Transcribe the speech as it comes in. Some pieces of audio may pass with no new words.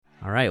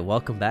All right,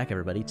 welcome back,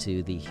 everybody,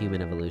 to the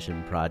Human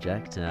Evolution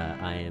Project.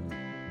 I am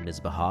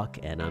Misbah Hawk,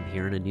 and I'm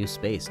here in a new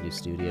space, new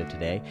studio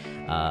today.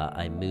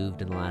 I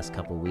moved in the last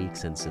couple of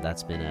weeks, and so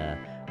that's been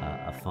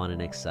a fun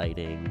and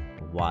exciting,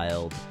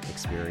 wild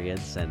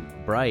experience. And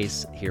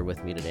Bryce, here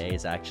with me today,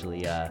 is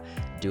actually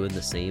doing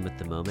the same at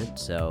the moment.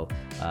 So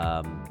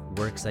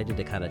we're excited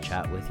to kind of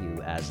chat with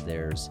you as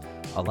there's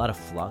a lot of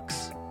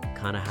flux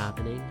kind of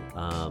happening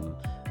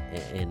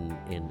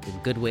in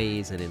good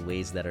ways and in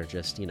ways that are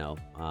just,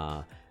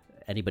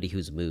 anybody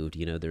who's moved,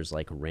 there's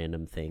like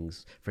random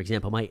things. For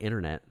example, my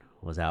internet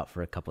was out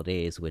for a couple of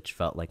days, which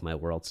felt like my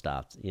world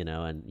stopped,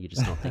 and you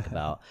just don't think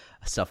about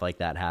stuff like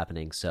that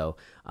happening. So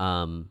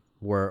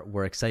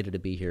we're excited to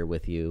be here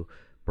with you.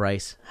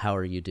 Bryce, how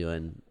are you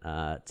doing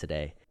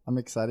today? I'm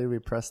excited we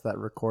pressed that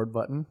record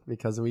button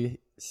because we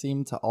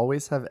seem to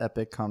always have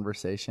epic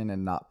conversation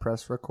and not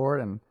press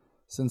record. And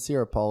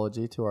sincere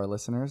apology to our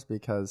listeners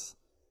because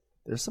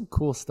there's some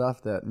cool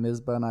stuff that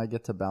Misbah and I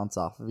get to bounce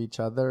off of each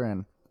other.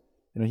 And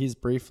he's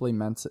briefly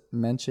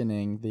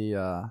mentioning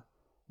the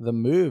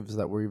moves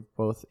that we've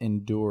both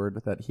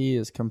endured that he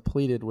is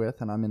completed with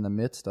and I'm in the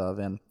midst of.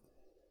 And,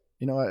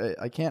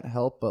 I can't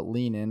help but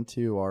lean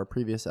into our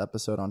previous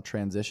episode on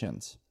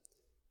transitions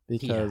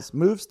because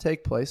moves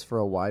take place for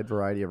a wide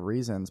variety of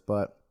reasons.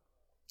 But,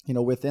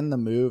 within the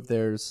move,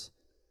 there's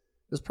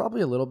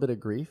probably a little bit of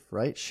grief,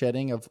 right?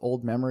 Shedding of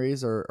old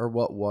memories or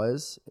what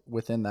was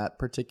within that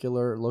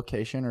particular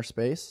location or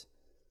space.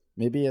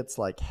 Maybe it's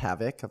like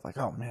havoc of like,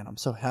 oh man, I'm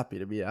so happy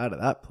to be out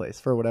of that place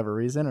for whatever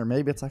reason. Or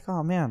maybe it's like,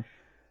 oh man,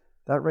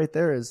 that right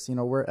there is,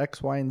 where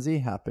X, Y, and Z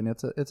happen.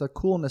 It's a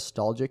cool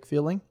nostalgic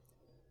feeling.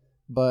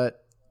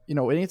 But,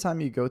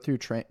 anytime you go through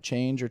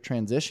change or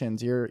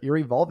transitions, you're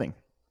evolving.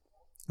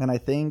 And I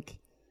think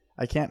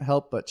I can't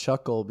help but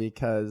chuckle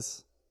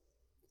because,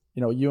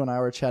 you and I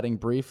were chatting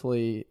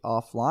briefly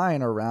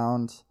offline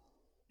around,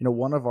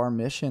 one of our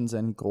missions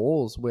and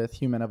goals with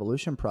Human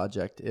Evolution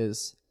Project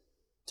is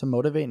to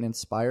motivate and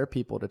inspire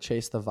people to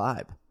chase the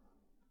vibe.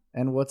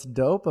 And what's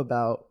dope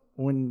about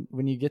when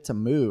you get to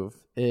move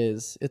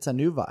is it's a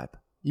new vibe.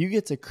 You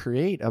get to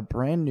create a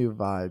brand new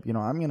vibe.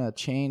 I'm going to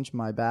change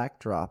my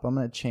backdrop. I'm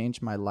going to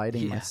change my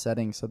lighting, my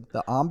setting. So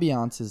the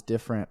ambiance is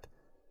different,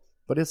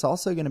 but it's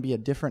also going to be a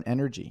different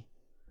energy,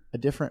 a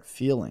different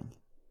feeling.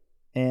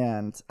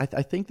 And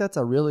I think that's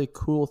a really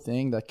cool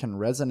thing that can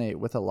resonate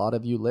with a lot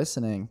of you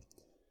listening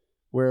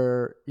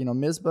where,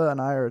 Misbah and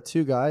I are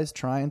two guys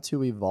trying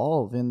to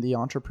evolve in the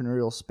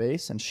entrepreneurial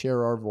space and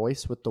share our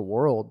voice with the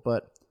world.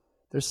 But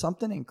there's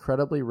something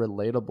incredibly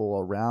relatable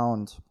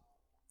around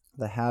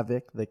the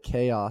havoc, the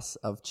chaos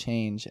of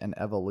change and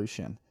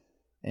evolution.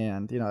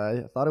 And,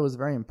 I thought it was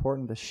very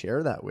important to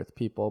share that with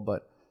people.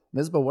 But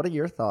Misbah, what are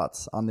your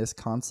thoughts on this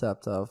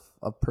concept of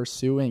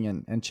pursuing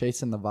and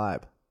chasing the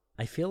vibe?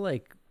 I feel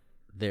like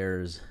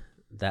there's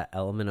that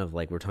element of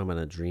like, we're talking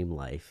about a dream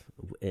life,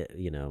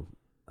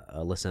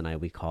 Alyssa and I,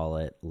 we call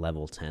it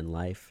level 10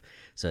 life.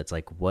 So it's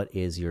like, what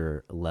is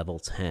your level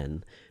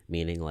 10,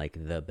 meaning like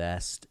the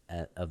best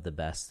of the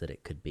best that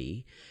it could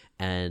be.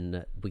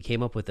 And we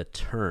came up with a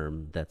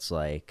term that's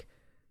like,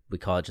 we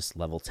call it just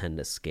level 10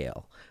 to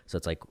scale. So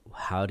it's like,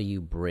 how do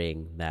you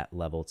bring that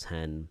level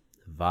 10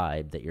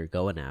 vibe that you're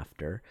going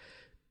after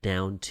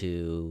down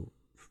to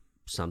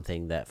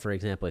something that, for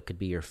example, it could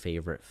be your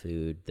favorite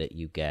food that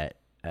you get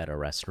at a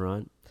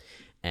restaurant.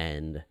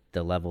 And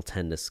the level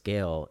 10 to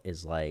scale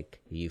is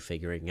like you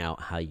figuring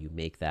out how you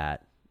make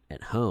that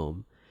at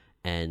home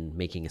and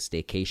making a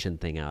staycation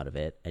thing out of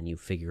it. And you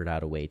figured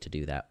out a way to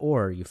do that,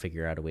 or you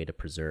figure out a way to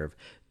preserve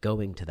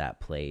going to that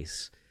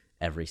place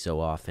every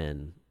so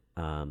often.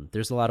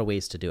 There's a lot of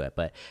ways to do it,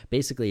 but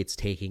basically it's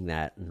taking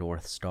that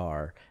North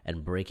Star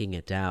and breaking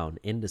it down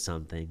into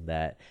something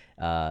that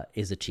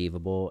is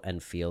achievable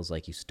and feels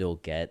like you still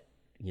get,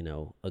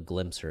 a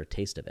glimpse or a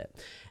taste of it.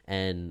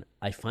 And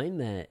I find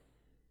that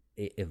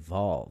it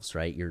evolves,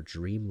 right? Your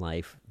dream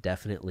life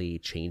definitely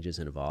changes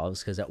and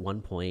evolves because at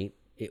one point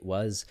it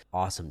was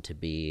awesome to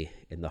be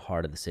in the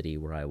heart of the city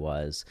where I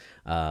was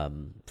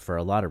for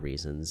a lot of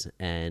reasons.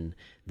 And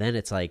then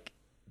it's like,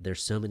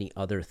 there's so many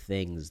other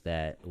things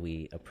that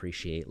we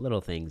appreciate,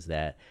 little things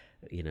that,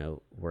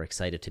 we're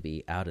excited to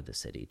be out of the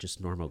city,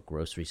 just normal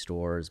grocery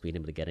stores, being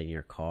able to get in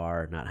your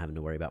car, not having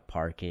to worry about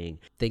parking,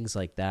 things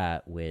like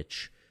that,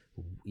 which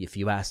if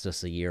you asked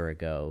us a year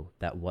ago,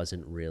 that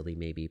wasn't really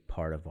maybe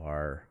part of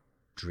our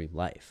dream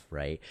life,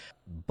 right?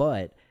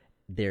 But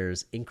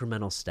there's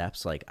incremental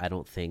steps. Like, I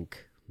don't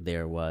think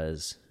there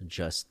was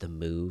just the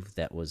move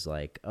that was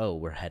like, oh,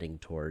 we're heading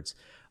towards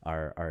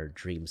our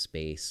dream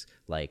space.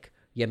 Like,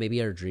 yeah,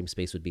 maybe our dream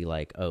space would be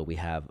like, oh, we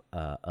have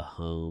a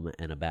home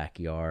and a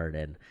backyard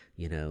and,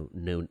 no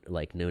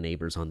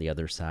neighbors on the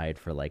other side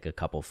for like a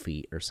couple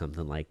feet or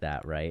something like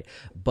that, right?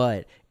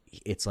 But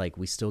it's like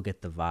we still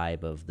get the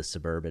vibe of the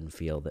suburban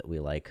feel that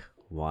we like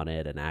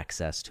wanted and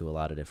access to a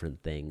lot of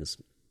different things,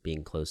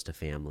 being close to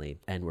family.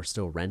 And we're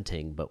still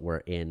renting, but we're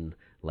in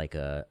like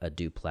a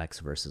duplex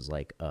versus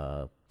like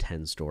a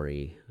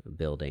 10-story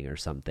building or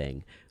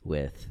something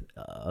with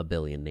a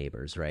billion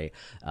neighbors, right?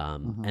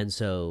 And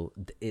so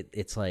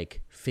it's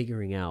like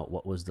figuring out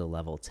what was the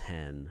level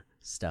 10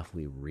 stuff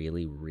we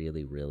really,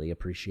 really, really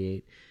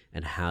appreciate,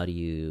 and how do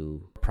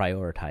you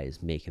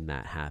prioritize making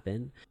that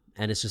happen.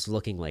 And it's just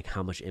looking like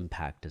how much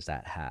impact does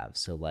that have.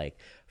 So like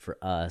for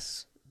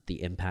us,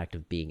 the impact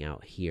of being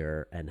out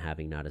here and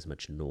having not as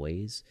much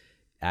noise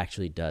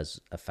actually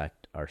does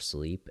affect our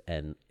sleep.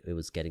 And it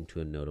was getting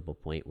to a notable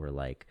point where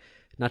like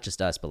not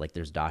just us, but like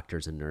there's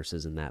doctors and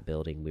nurses in that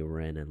building we were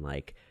in, and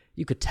like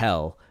you could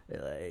tell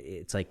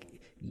it's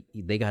like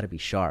they got to be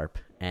sharp.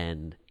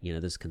 And you know,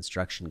 there's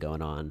construction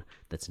going on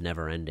that's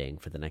never ending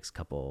for the next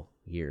couple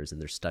years,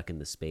 and they're stuck in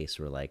the space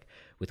where like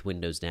with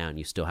windows down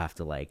you still have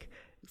to like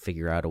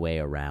figure out a way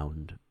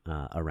around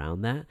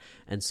that.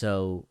 And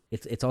so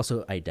it's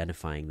also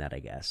identifying that, I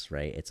guess,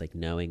 right? It's like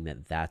knowing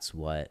that that's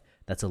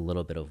a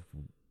little bit of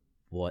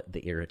what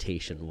the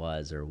irritation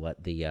was, or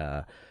what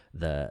the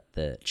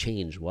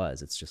change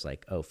was. It's just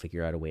like, oh,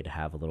 figure out a way to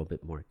have a little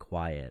bit more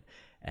quiet,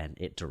 and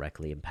it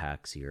directly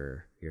impacts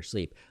your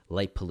sleep.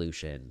 Light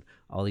pollution,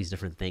 all these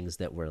different things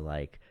that we're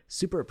like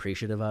super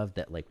appreciative of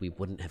that like we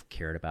wouldn't have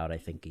cared about, I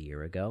think, a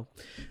year ago.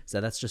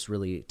 So that's just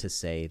really to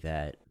say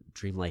that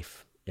dream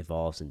life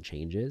evolves and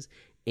changes,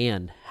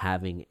 and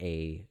having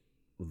a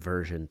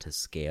version to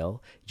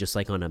scale, just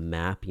like on a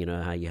map, you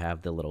know how you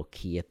have the little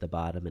key at the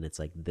bottom and it's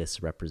like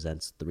this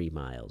represents 3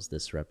 miles,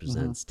 this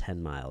represents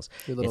 10 miles,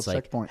 your little it's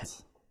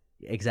checkpoints.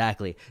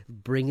 Exactly,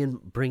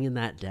 bringing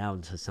that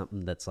down to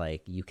something that's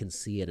like you can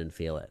see it and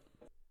feel it.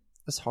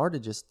 It's hard to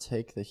just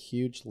take the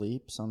huge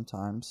leap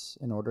sometimes.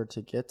 In order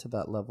to get to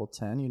that level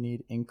 10, you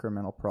need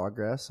incremental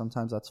progress.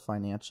 Sometimes that's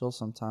financial,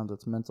 sometimes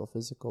it's mental,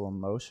 physical,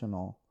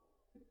 emotional.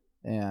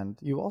 And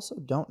you also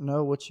don't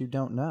know what you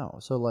don't know.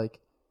 So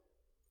like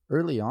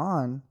early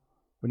on,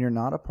 when you're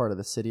not a part of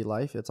the city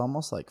life, it's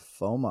almost like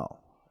FOMO.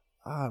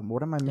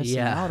 What am I missing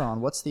out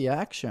on? What's the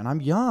action?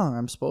 I'm young.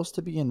 I'm supposed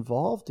to be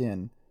involved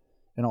in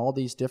all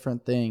these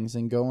different things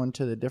and going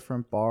to the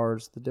different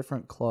bars, the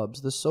different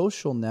clubs, the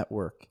social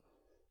network.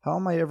 How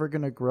am I ever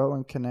going to grow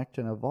and connect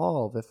and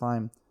evolve if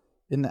I'm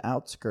in the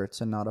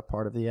outskirts and not a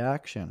part of the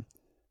action?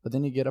 But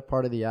then you get a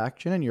part of the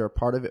action and you're a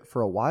part of it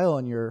for a while,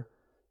 and your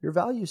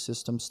value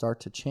systems start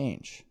to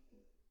change.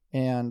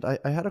 And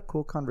I had a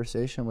cool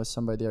conversation with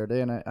somebody the other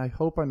day, and I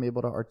hope I'm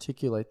able to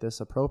articulate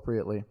this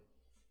appropriately.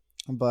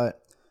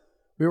 But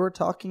we were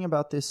talking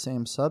about this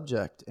same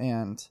subject,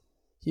 and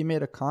he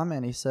made a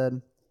comment. He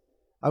said,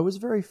 I was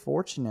very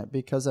fortunate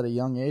because at a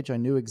young age, I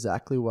knew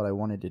exactly what I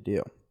wanted to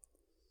do.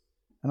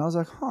 And I was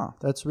like,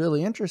 that's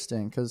really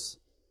interesting, because,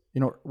 you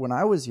know, when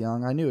I was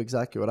young, I knew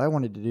exactly what I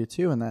wanted to do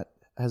too, and that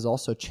has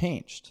also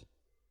changed.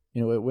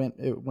 You know,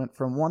 it went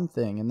from one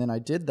thing, and then I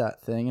did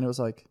that thing, and it was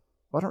like,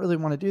 well, I don't really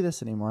want to do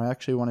this anymore. I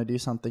actually want to do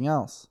something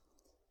else.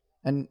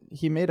 And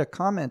he made a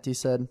comment. He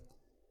said,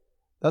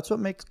 that's what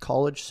makes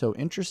college so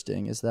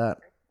interesting, is that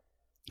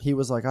he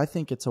was like, I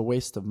think it's a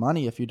waste of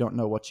money if you don't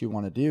know what you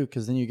want to do,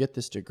 because then you get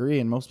this degree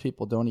and most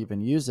people don't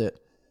even use it.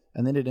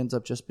 And then it ends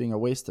up just being a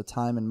waste of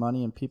time and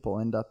money, and people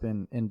end up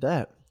in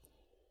debt.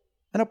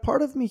 And a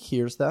part of me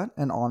hears that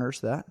and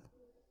honors that.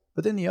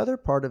 But then the other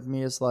part of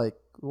me is like,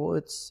 well,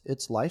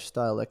 it's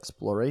lifestyle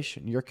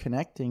exploration. You're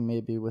connecting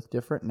maybe with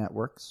different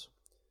networks.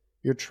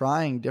 You're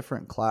trying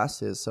different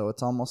classes. So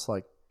it's almost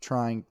like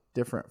trying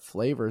different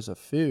flavors of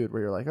food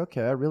where you're like,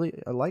 okay,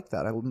 I like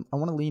that. I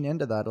want to lean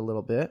into that a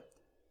little bit.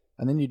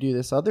 And then you do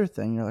this other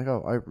thing. You're like,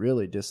 oh, I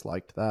really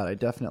disliked that. I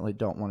definitely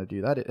don't want to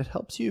do that. It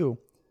helps you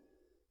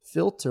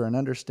filter and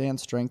understand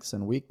strengths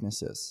and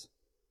weaknesses.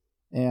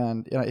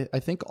 And you know, I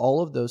think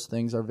all of those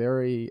things are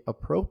very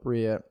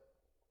appropriate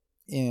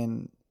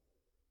in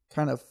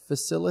kind of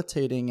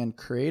facilitating and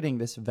creating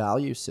this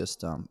value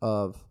system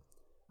of,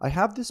 I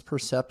have this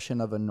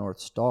perception of a North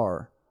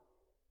Star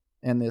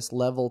and this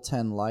level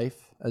 10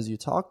 life, as you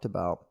talked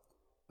about,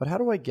 but how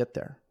do I get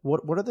there?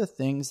 What are the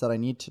things that I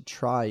need to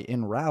try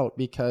en route?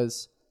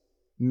 Because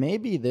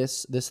maybe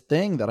this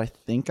thing that I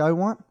think I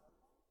want,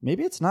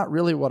 maybe it's not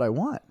really what I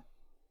want.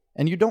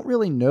 And you don't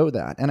really know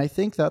that. And I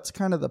think that's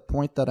kind of the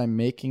point that I'm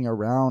making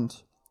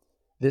around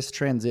this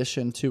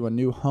transition to a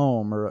new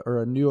home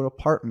or a new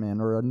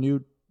apartment or a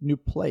new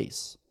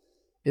place,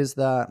 is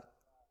that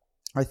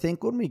I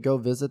think when we go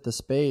visit the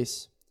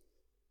space,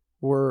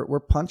 we're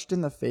punched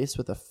in the face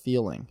with a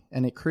feeling,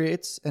 and it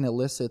creates and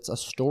elicits a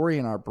story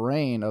in our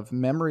brain of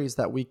memories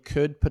that we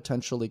could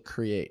potentially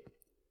create.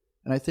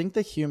 And I think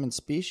the human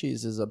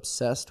species is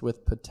obsessed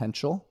with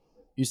potential.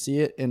 You see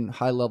it in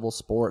high-level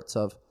sports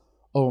of,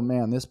 oh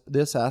man,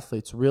 this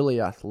athlete's really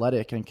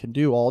athletic and can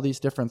do all these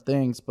different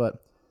things,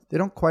 but they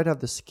don't quite have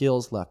the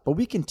skills left. But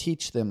we can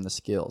teach them the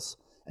skills.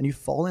 And you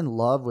fall in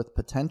love with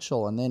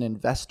potential, and then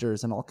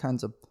investors and all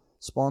kinds of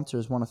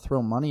sponsors want to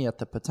throw money at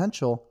the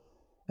potential.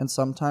 And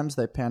sometimes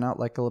they pan out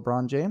like a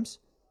LeBron James,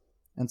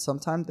 and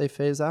sometimes they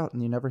phase out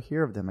and you never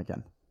hear of them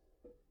again.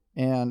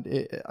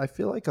 And I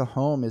feel like a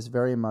home is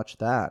very much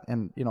that.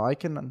 And, you know, I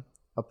can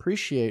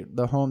appreciate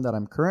the home that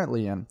I'm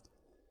currently in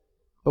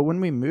But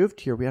when we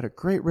moved here, we had a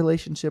great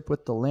relationship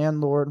with the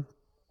landlord.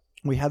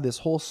 We had this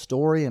whole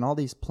story and all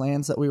these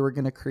plans that we were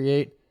going to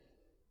create.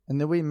 And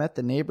then we met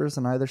the neighbors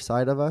on either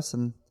side of us,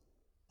 and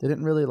they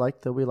didn't really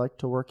like that we like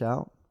to work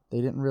out.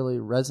 They didn't really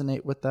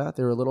resonate with that.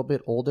 They were a little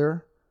bit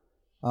older,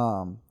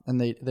 and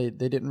they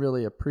didn't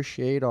really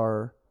appreciate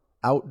our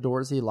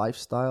outdoorsy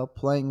lifestyle,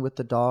 playing with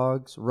the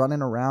dogs,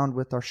 running around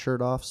with our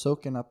shirt off,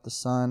 soaking up the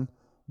sun,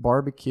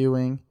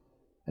 barbecuing.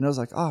 And it was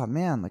like, oh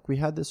man, like we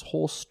had this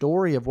whole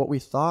story of what we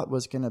thought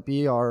was going to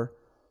be our,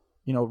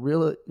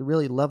 really,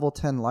 really level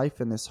 10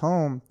 life in this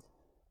home.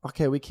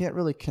 Okay, we can't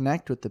really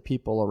connect with the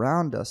people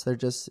around us.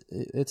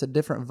 It's a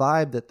different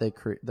vibe that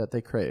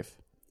they crave.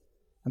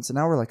 And so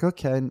now we're like,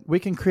 okay, we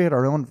can create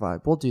our own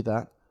vibe. We'll do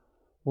that.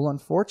 Well,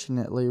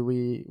 unfortunately,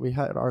 we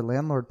had our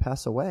landlord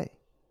pass away.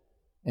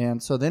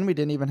 And so then we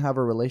didn't even have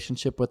a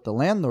relationship with the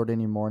landlord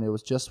anymore. And it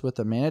was just with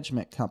a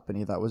management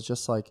company that was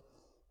just like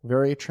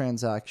very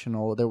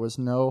transactional. There was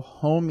no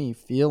homey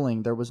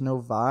feeling. There was no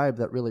vibe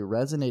that really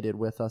resonated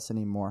with us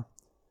anymore.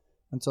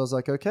 And so I was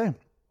like, okay,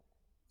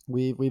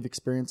 we've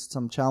experienced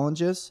some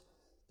challenges.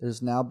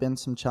 There's now been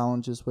some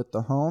challenges with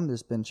the home.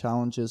 There's been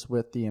challenges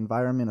with the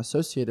environment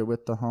associated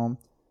with the home.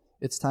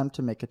 It's time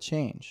to make a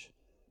change.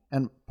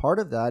 And part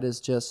of that is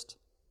just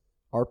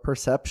our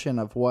perception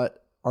of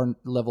what our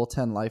level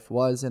 10 life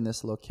was in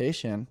this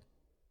location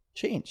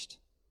changed.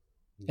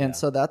 Yeah. And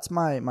so that's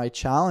my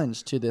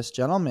challenge to this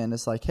gentleman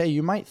is like, hey,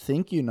 you might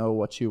think you know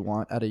what you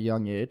want at a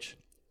young age,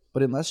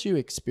 but unless you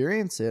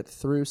experience it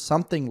through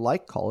something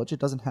like college, it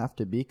doesn't have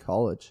to be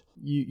college,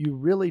 you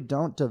really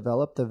don't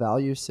develop the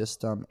value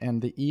system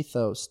and the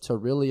ethos to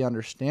really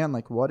understand,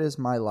 like, what is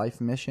my life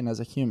mission as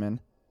a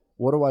human?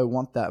 What do I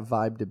want that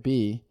vibe to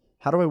be?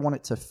 How do I want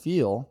it to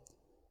feel?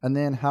 And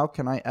then how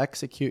can I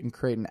execute and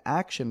create an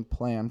action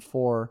plan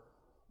for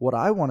what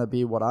I want to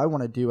be, what I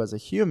want to do as a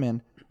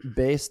human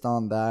based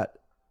on that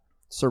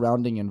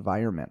surrounding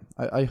environment?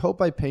 I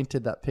hope I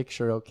painted that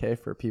picture okay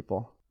for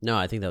people. No,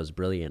 I think that was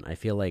brilliant. I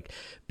feel like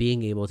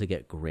being able to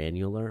get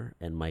granular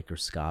and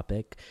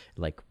microscopic,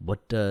 like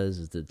what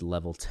does the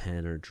level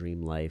 10 or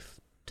dream life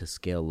to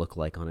scale look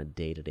like on a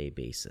day-to-day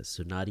basis?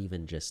 So not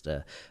even just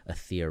a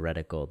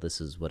theoretical,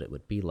 this is what it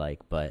would be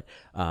like, but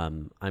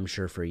I'm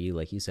sure for you,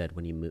 like you said,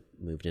 when you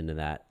moved into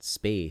that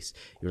space,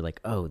 you're like,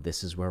 oh,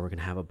 this is where we're going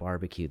to have a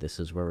barbecue. This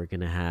is where we're going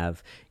to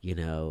have,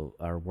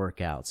 our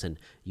workouts. And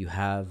you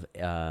have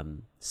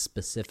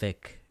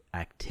specific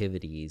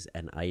activities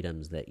and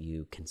items that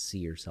you can see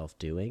yourself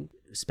doing.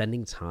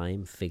 Spending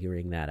time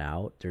figuring that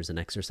out. There's an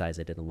exercise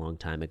I did a long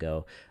time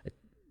ago.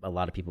 A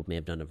lot of people may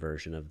have done a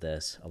version of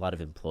this. A lot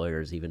of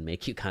employers even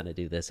make you kind of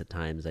do this at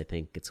times. I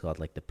think it's called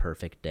like the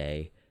perfect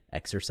day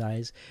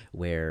exercise,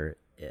 where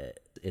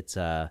it's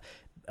a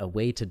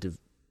way to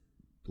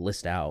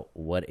list out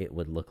what it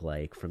would look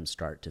like from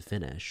start to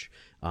finish.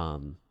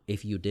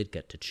 If you did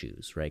get to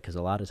choose, right? Because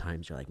a lot of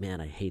times you're like, man,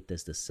 I hate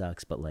this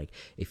sucks. But like,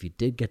 if you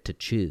did get to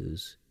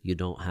choose, you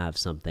don't have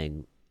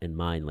something in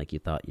mind like you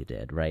thought you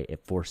did, right?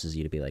 It forces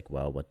you to be like,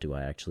 well, what do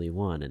I actually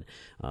want?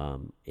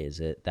 And is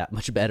it that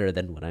much better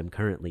than what I'm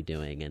currently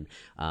doing? And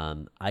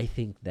I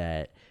think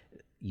that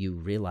you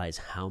realize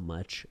how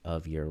much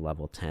of your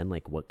level 10,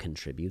 like what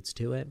contributes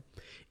to it,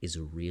 is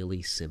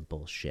really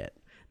simple shit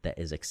that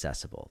is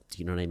accessible. Do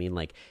you know what I mean?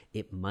 Like,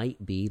 it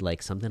might be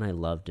like something I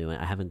love doing.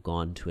 I haven't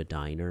gone to a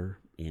diner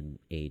in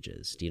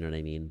ages. Do you know what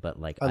I mean? But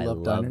like, I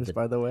love diners,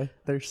 by the way.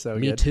 They're so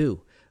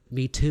good.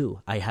 Me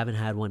too. I haven't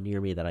had one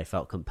near me that I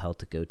felt compelled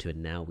to go to,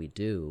 and now we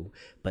do.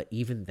 But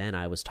even then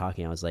I was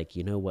like,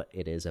 you know what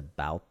it is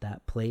about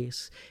that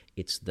place?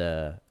 It's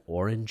the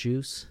orange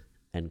juice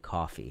and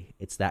coffee.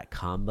 It's that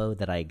combo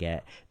that I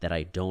get that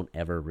I don't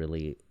ever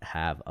really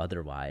have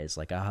otherwise.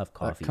 Like, I'll have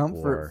coffee.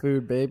 Comfort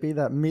food, baby.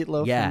 That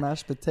meatloaf and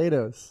mashed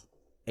potatoes.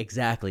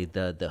 Exactly.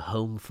 The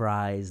home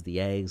fries,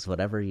 the eggs,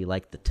 whatever you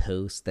like, the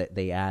toast that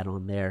they add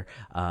on there.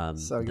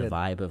 So the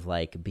vibe of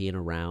like being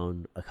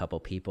around a couple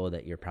people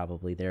that you're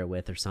probably there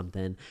with or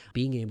something.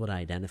 Being able to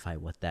identify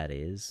what that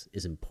is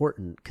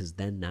important, because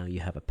then now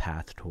you have a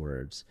path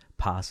towards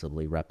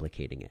possibly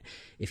replicating it.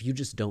 If you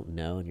just don't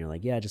know and you're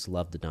like, yeah, I just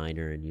love the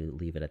diner, and you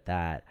leave it at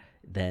that,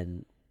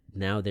 then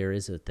now there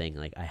is a thing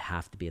like, I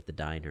have to be at the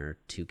diner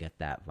to get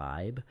that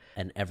vibe,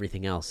 and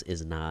everything else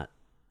is not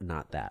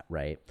that,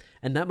 right?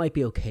 And that might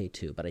be okay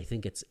too, but I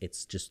think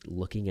it's just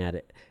looking at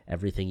it,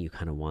 everything you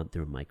kind of want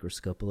through a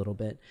microscope a little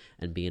bit,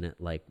 and being at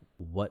like,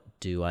 what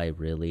do I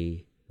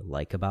really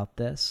like about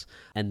this?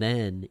 And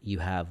then you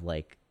have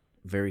like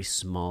very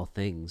small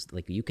things,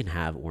 like you can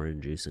have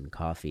orange juice and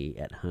coffee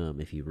at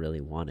home if you really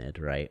wanted,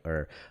 right?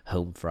 Or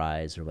home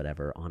fries or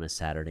whatever on a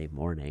Saturday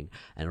morning,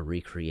 and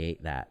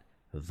recreate that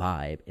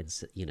vibe.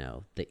 It's,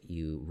 that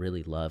you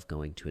really love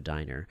going to a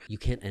diner. You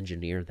can't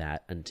engineer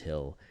that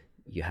until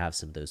you have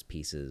some of those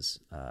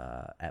pieces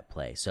at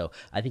play. So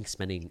I think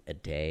spending a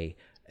day,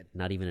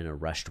 not even in a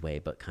rushed way,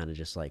 but kind of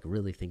just like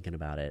really thinking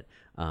about it,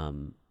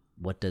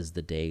 what does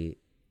the day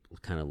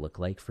kind of look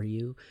like for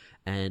you?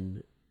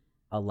 And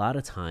a lot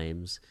of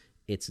times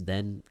it's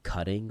then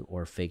cutting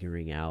or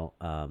figuring out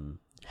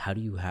how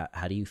do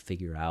you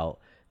figure out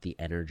the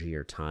energy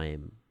or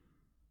time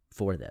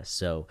for this.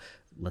 So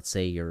let's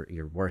say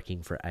you're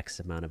working for X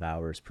amount of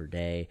hours per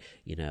day,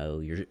 you know,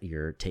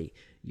 you're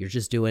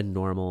just doing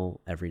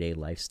normal everyday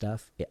life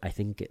stuff. I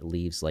think it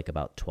leaves like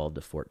about 12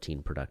 to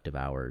 14 productive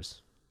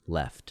hours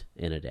left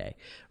in a day,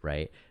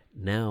 right?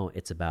 Now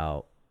it's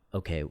about,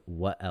 okay,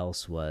 what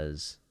else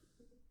was,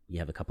 you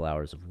have a couple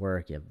hours of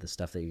work, you have the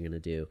stuff that you're going to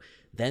do.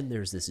 Then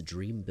there's this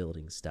dream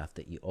building stuff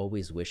that you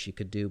always wish you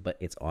could do, but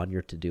it's on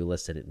your to-do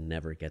list and it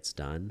never gets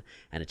done.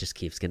 And it just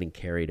keeps getting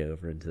carried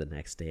over into the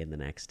next day and the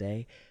next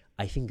day.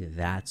 I think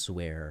that's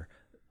where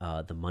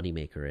the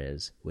moneymaker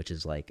is, which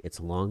is like, it's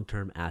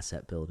long-term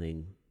asset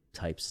building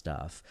type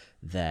stuff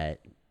that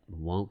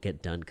won't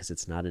get done because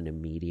it's not an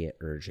immediate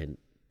urgent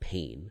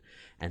pain.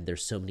 And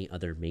there's so many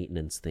other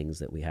maintenance things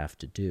that we have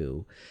to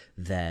do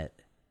that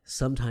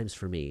sometimes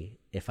for me,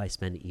 if I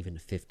spend even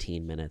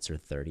 15 minutes or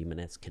 30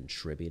 minutes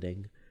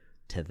contributing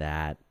to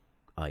that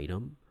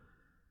item,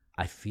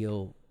 I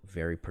feel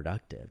very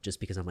productive just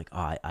because I'm like,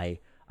 oh,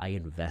 I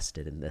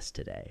invested in this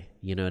today.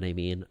 You know what I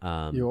mean?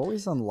 You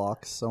always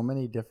unlock so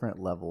many different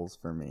levels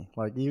for me.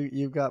 Like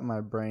you've got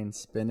my brain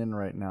spinning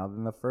right now.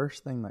 Then the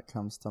first thing that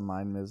comes to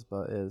mind,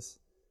 Misbah, is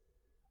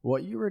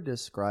what you were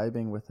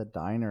describing with a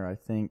diner. I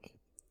think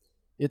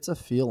it's a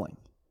feeling.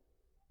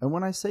 And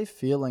when I say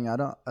feeling, I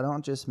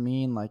don't just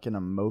mean like an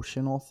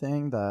emotional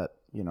thing that,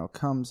 you know,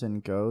 comes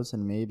and goes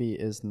and maybe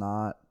is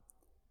not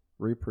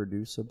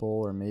reproducible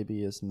or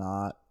maybe is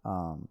not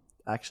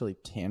actually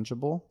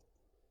tangible.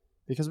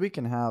 Because we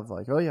can have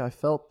like, oh yeah, I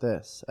felt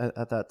this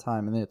at that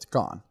time and then it's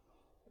gone.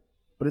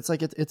 But it's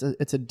like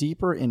it's a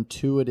deeper,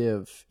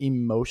 intuitive,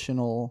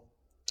 emotional,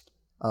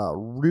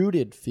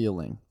 rooted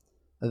feeling.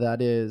 That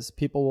is,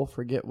 people will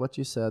forget what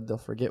you said, they'll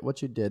forget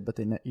what you did, but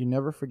you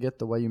never forget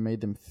the way you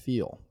made them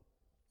feel.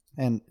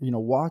 And, you know,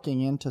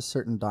 walking into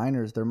certain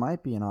diners, there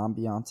might be an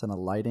ambiance and a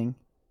lighting.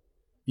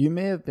 You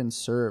may have been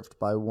served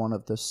by one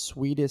of the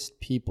sweetest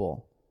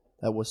people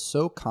that was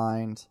so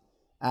kind,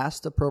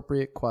 asked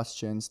appropriate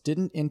questions,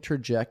 didn't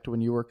interject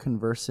when you were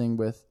conversing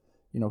with,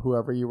 you know,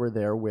 whoever you were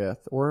there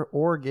with,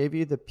 or gave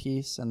you the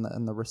peace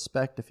and the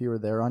respect if you were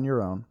there on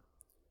your own.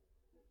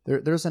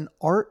 There's an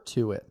art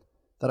to it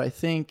that I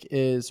think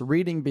is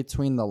reading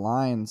between the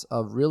lines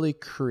of really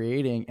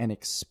creating an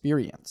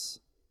experience.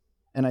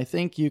 And I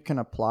think you can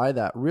apply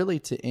that really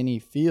to any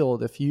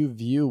field if you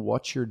view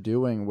what you're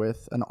doing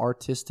with an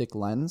artistic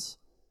lens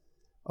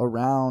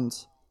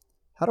around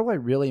how do I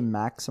really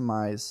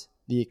maximize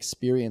the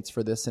experience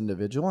for this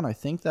individual. And I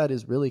think that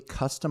is really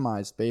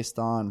customized based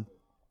on,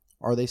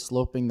 are they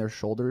sloping their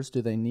shoulders?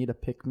 Do they need a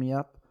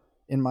pick-me-up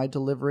in my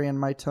delivery and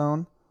my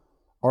tone?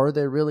 Are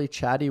they really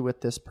chatty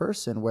with this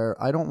person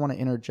where I don't want to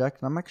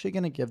interject and I'm actually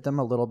going to give them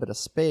a little bit of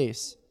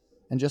space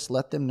and just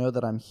let them know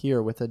that I'm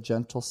here with a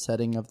gentle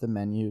setting of the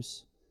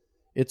menus.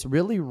 It's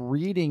really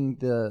reading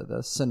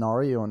the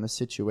scenario and the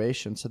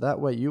situation so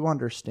that way you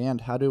understand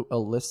how to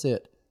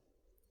elicit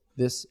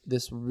this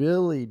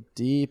really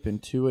deep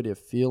intuitive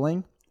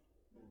feeling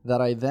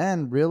that I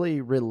then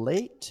really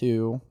relate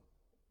to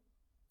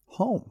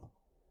home.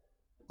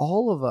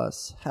 All of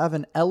us have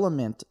an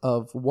element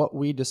of what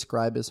we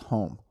describe as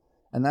home.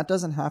 And that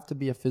doesn't have to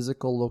be a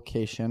physical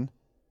location.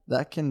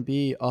 That can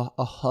be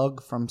a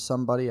hug from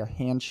somebody, a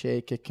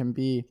handshake. It can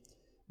be,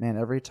 man,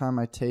 every time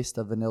I taste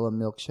a vanilla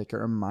milkshake, it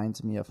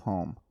reminds me of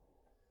home,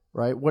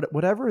 right?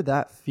 Whatever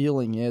that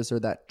feeling is or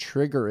that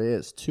trigger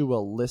is to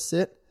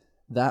elicit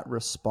that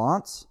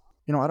response,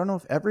 you know, I don't know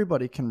if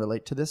everybody can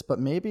relate to this, but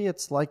maybe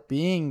it's like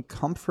being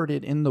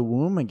comforted in the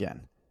womb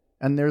again.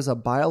 And there's a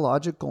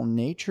biological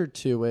nature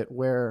to it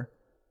where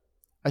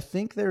I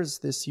think there's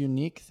this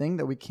unique thing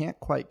that we can't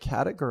quite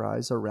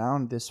categorize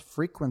around this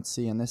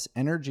frequency and this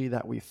energy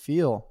that we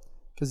feel.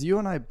 Because you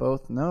and I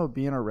both know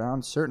being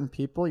around certain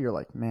people, you're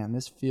like, man,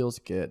 this feels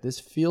good. This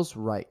feels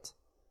right.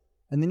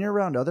 And then you're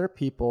around other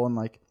people and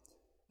like,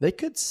 they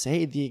could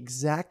say the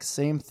exact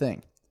same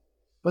thing,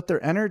 but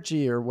their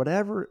energy or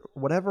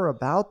whatever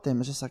about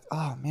them is just like,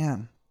 oh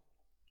man,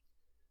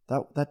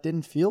 that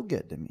didn't feel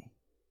good to me.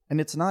 And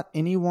it's not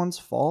anyone's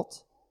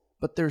fault,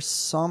 but there's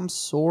some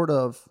sort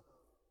of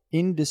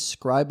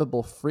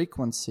indescribable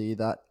frequency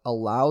that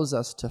allows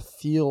us to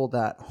feel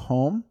that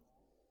home.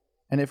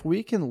 And if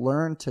we can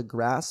learn to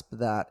grasp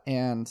that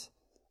and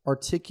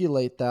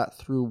articulate that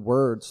through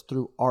words,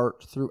 through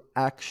art, through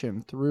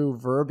action, through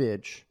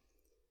verbiage,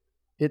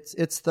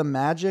 it's the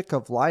magic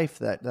of life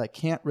that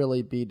can't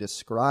really be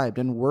described.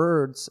 And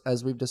words,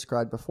 as we've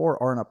described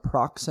before, are an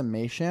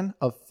approximation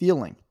of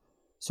feeling.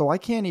 So I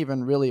can't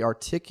even really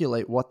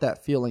articulate what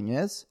that feeling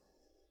is,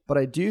 but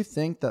I do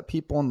think that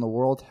people in the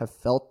world have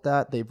felt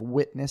that, they've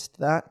witnessed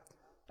that,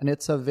 and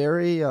it's a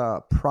very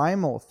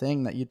primal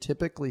thing that you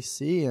typically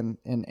see in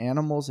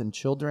animals and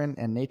children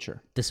and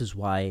nature. This is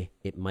why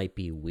it might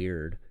be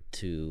weird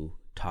to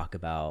talk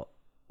about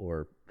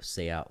or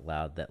say out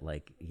loud that,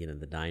 like, you know,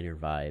 the diner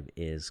vibe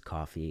is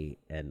coffee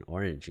and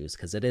orange juice,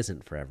 because it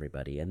isn't for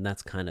everybody. And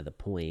that's kind of the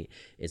point,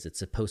 is it's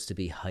supposed to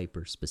be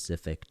hyper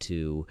specific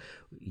to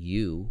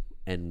you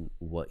and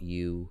what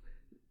you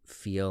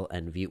feel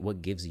and view,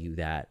 what gives you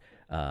that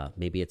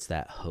maybe it's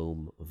that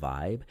home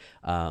vibe.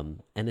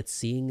 And it's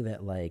seeing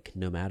that like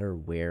no matter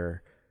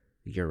where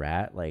you're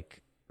at,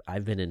 like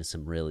I've been in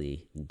some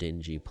really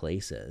dingy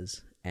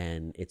places,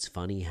 and it's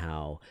funny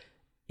how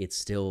it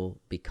still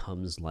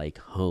becomes like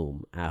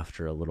home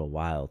after a little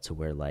while, to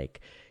where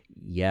like,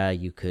 yeah,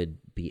 you could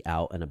be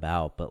out and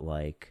about, but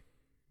like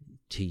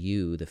to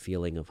you, the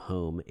feeling of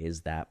home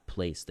is that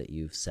place that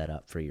you've set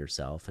up for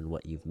yourself and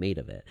what you've made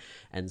of it.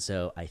 And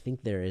so I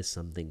think there is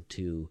something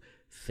to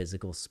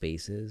physical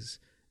spaces,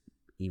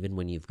 even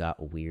when you've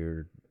got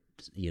weird,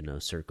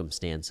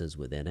 circumstances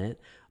within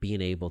it,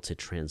 being able to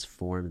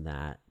transform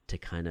that to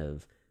kind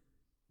of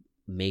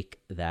make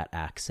that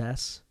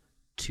access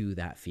to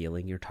that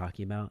feeling you're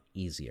talking about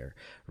easier,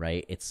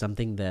 right? It's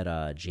something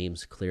that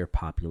James Clear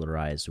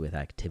popularized with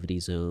activity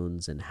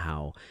zones, and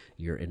how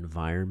your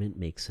environment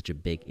makes such a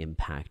big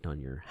impact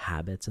on your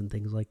habits and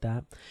things like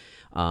that.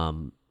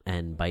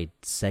 And by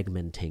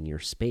segmenting your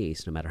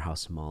space, no matter how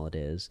small it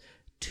is,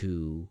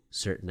 to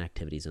certain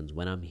activity zones,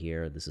 when I'm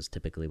here, this is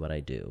typically what I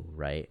do,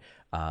 right?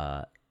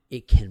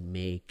 It can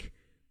make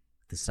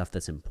the stuff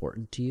that's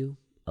important to you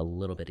a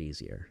little bit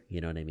easier. You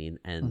know what I mean?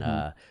 And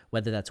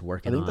whether that's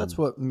working I think that's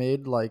what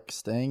made like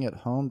staying at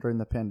home during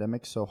the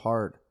pandemic so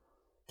hard,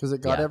 because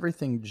it got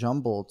everything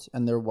jumbled,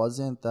 and there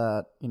wasn't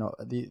that,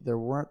 there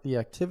weren't the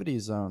activity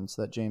zones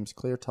that James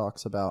Clear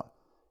talks about,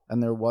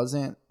 and there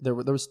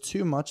was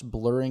too much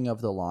blurring of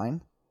the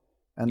line,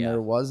 and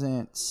there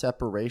wasn't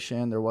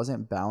separation, there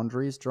wasn't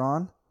boundaries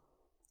drawn.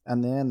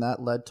 And then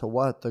that led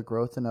to the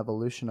growth and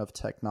evolution of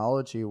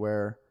technology,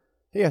 where,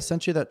 hey, I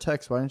sent you that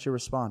text, why didn't you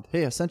respond?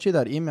 Hey, I sent you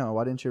that email,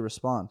 why didn't you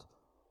respond?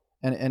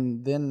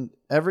 And then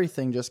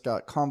everything just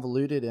got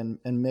convoluted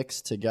and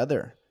mixed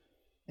together.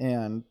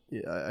 And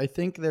I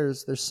think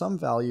there's some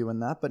value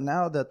in that. But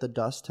now that the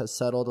dust has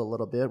settled a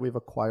little bit, we've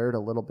acquired a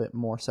little bit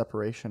more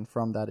separation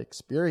from that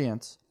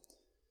experience.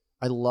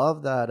 I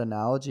love that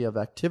analogy of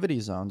activity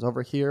zones.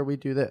 Over here, we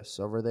do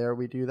this. Over there,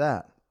 we do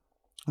that.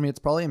 I mean, it's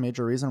probably a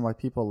major reason why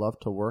people love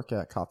to work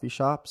at coffee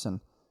shops and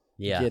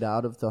get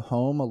out of the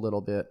home a little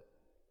bit.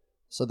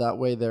 So that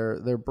way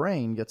their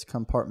brain gets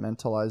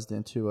compartmentalized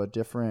into a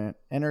different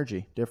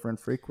energy, different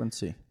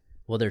frequency.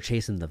 Well, they're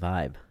chasing the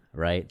vibe,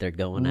 right? They're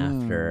going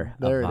after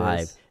a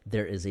vibe.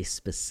 There is a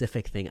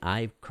specific thing.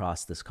 I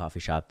crossed this coffee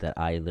shop that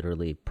I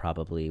literally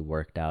probably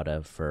worked out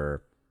of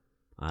for,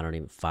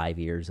 5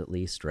 years at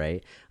least,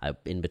 right?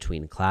 In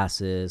between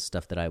classes,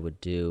 stuff that I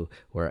would do,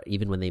 or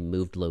even when they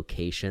moved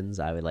locations,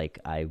 I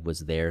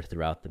was there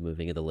throughout the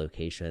moving of the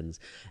locations.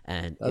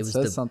 And that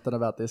says something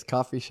about this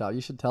coffee shop.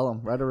 You should tell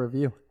them, write a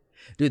review.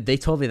 Dude, they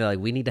told me that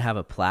we need to have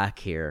a plaque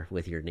here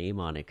with your name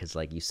on it, because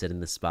you sit in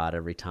the spot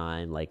every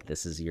time,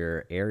 this is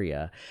your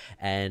area.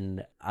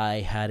 And I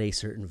had a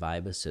certain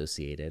vibe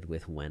associated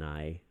with when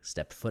I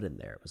stepped foot in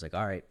there. It was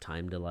all right,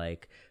 time to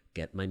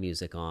get my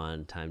music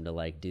on, time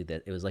to do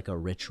that. It was like a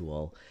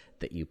ritual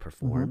that you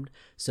performed.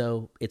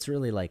 So it's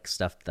really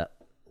stuff that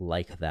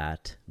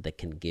that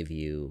can give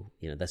you,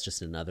 that's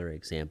just another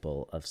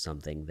example of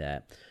something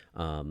that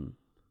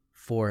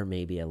for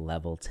maybe a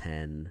level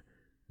 10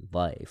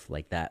 life,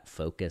 that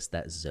focus,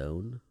 that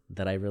zone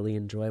that I really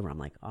enjoy, where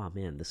I'm oh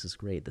man, this is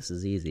great, this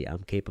is easy,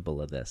 I'm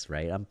capable of this,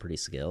 right? I'm pretty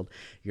skilled.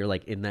 You're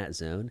in that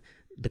zone.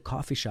 The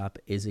coffee shop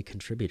is a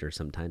contributor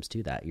sometimes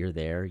to that. You're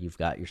there, you've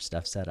got your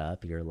stuff set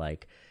up, you're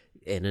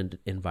in an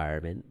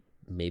environment,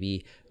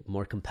 maybe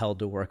more compelled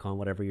to work on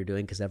whatever you're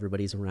doing because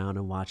everybody's around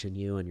and watching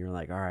you, and you're all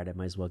right, I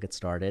might as well get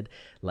started.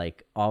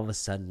 All of a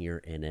sudden you're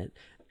in it,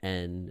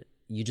 and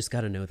you just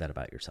got to know that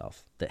about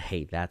yourself, that,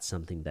 hey, that's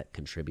something that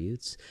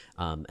contributes.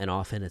 And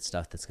often it's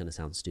stuff that's going to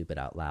sound stupid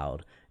out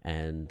loud,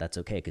 and that's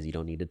okay, because you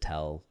don't need to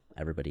tell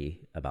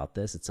everybody about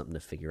this. It's something to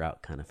figure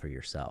out kind of for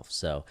yourself.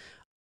 So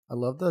I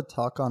love the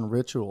talk on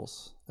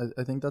rituals.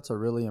 I think that's a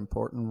really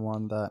important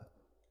one, that,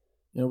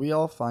 we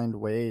all find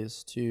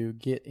ways to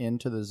get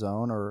into the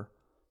zone or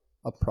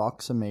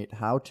approximate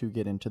how to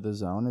get into the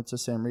zone. It's the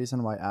same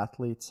reason why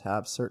athletes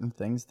have certain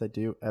things they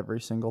do every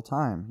single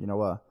time.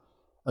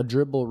 A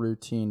dribble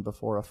routine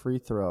before a free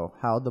throw,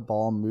 how the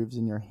ball moves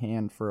in your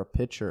hand for a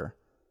pitcher,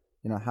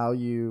 how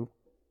you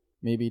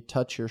maybe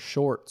touch your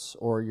shorts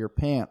or your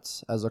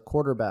pants as a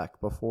quarterback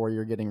before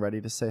you're getting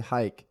ready to say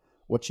hike,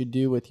 what you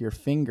do with your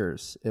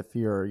fingers if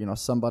you're,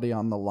 somebody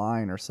on the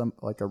line, or some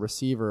a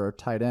receiver or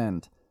tight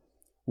end,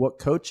 what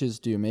coaches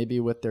do maybe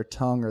with their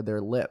tongue or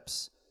their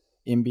lips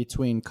in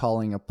between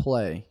calling a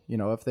play.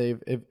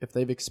 If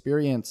they've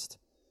experienced,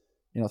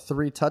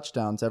 3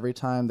 touchdowns every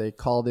time they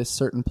call this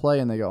certain play,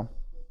 and they go,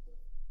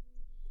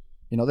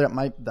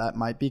 that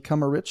might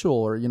become a ritual.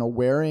 Or,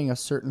 wearing a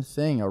certain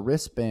thing, a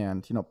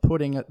wristband,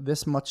 putting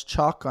this much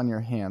chalk on your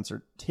hands,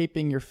 or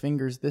taping your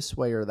fingers this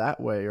way or that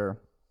way, or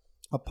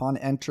upon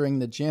entering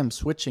the gym,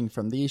 switching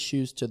from these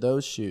shoes to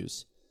those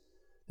shoes.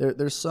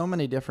 There's so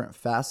many different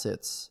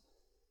facets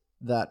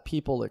that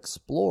people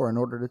explore in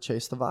order to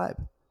chase the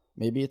vibe.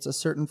 Maybe it's a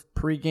certain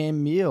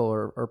pre-game meal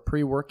or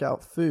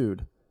pre-workout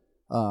food.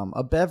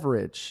 a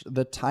beverage,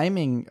 the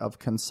timing of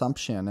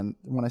consumption. And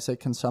when I say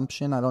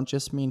consumption, I don't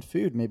just mean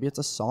food. Maybe it's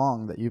a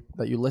song that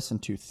you listen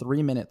to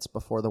 3 minutes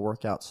before the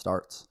workout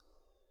starts.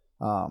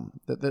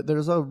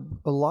 There's a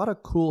lot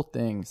of cool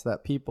things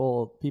that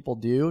people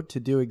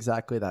do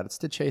exactly that. It's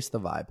to chase the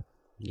vibe.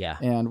 Yeah.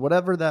 And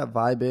whatever that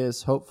vibe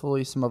is,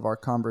 hopefully some of our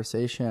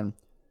conversation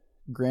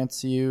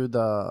grants you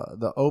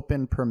the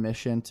open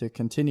permission to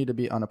continue to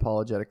be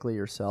unapologetically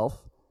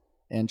yourself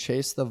and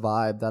chase the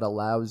vibe that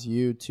allows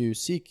you to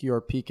seek your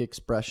peak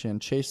expression,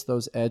 chase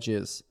those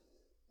edges,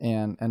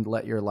 and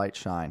let your light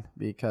shine.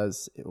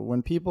 Because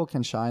when people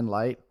can shine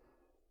light,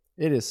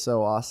 it is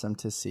so awesome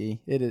to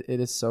see. It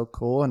is so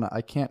cool, and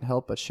I can't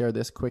help but share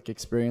this quick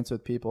experience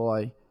with people.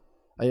 I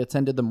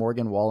attended the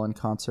Morgan Wallen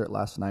concert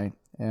last night,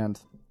 and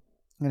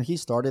he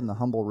started in the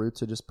humble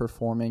roots of just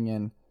performing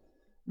in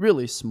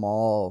really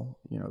small,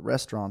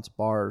 restaurants,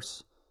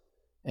 bars,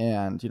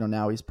 and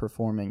now he's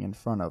performing in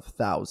front of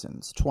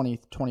thousands, 20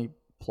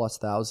 plus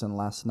thousand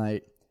last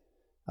night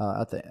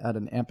at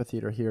an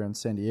amphitheater here in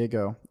San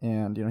Diego.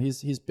 And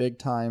he's big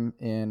time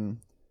in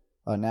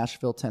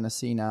Nashville,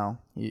 Tennessee now.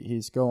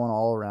 He's going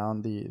all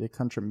around the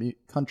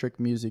country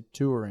music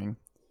touring.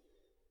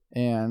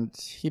 And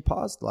he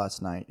paused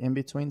last night in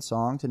between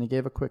songs, and he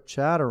gave a quick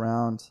chat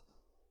around,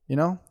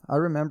 I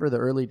remember the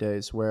early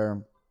days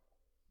where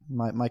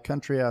my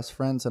country-ass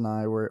friends and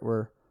I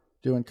were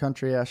doing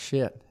country-ass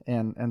shit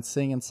and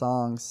singing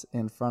songs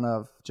in front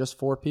of just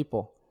 4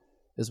 people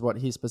is what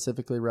he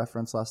specifically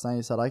referenced last night.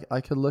 He said,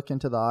 I could look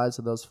into the eyes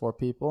of those 4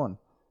 people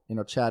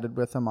and, chatted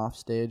with them off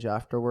stage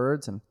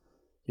afterwards. And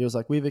he was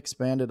like, we've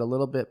expanded a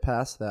little bit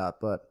past that,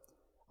 but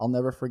I'll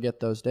never forget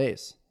those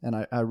days. And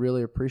I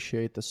really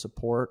appreciate the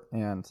support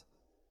and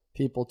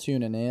people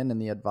tuning in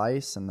and the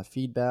advice and the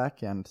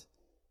feedback and,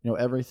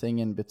 everything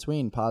in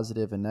between,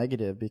 positive and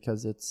negative,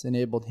 because it's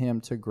enabled him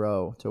to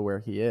grow to where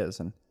he is.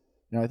 And,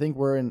 I think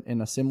we're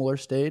in a similar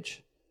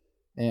stage.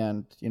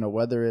 And,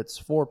 whether it's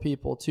 4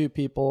 people, 2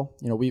 people,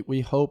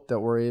 we hope that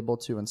we're able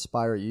to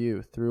inspire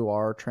you through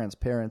our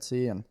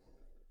transparency and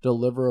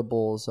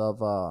deliverables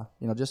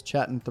of just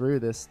chatting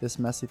through this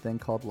messy thing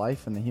called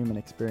life and the human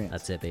experience.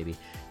 That's it, baby.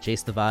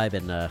 Chase the vibe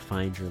and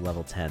find your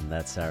level 10.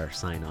 That's our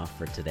sign off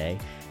for today.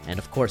 And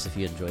of course, if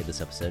you enjoyed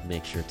this episode,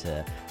 make sure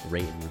to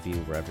rate and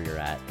review wherever you're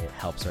at. It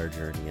helps our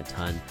journey a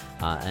ton.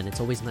 And it's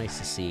always nice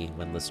to see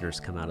when listeners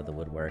come out of the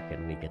woodwork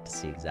and we get to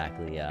see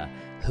exactly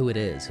who it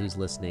is, who's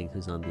listening,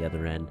 who's on the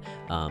other end,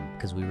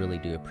 because we really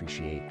do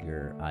appreciate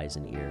your eyes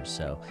and ears.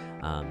 So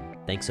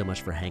thanks so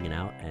much for hanging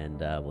out, and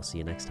we'll see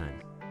you next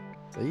time.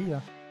 See ya.